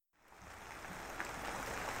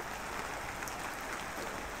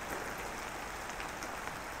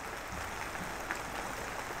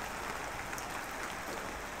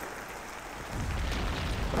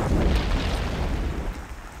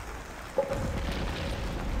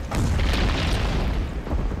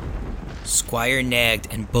Squire nagged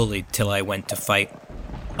and bullied till I went to fight,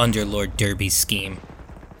 under Lord Derby's scheme.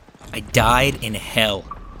 I died in hell.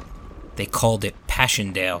 They called it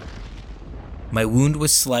Passchendaele. My wound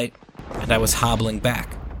was slight, and I was hobbling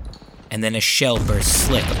back, and then a shell burst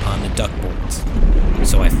slick upon the duckboards.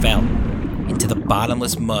 So I fell into the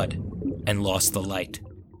bottomless mud and lost the light.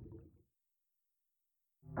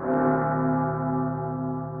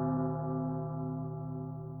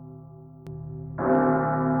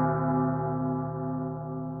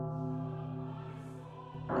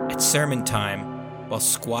 At sermon time, while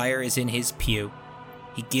Squire is in his pew,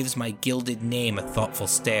 he gives my gilded name a thoughtful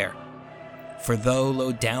stare. For though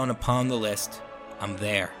low down upon the list, I'm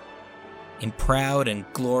there. In proud and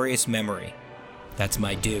glorious memory, that's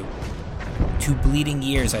my due. 2 bleeding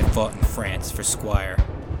years I fought in France for Squire.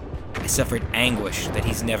 I suffered anguish that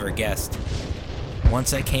he's never guessed.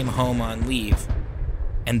 Once I came home on leave,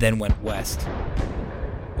 and then went west.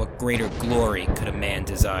 What greater glory could a man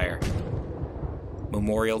desire?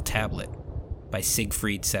 Memorial Tablet by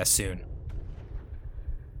Siegfried Sassoon.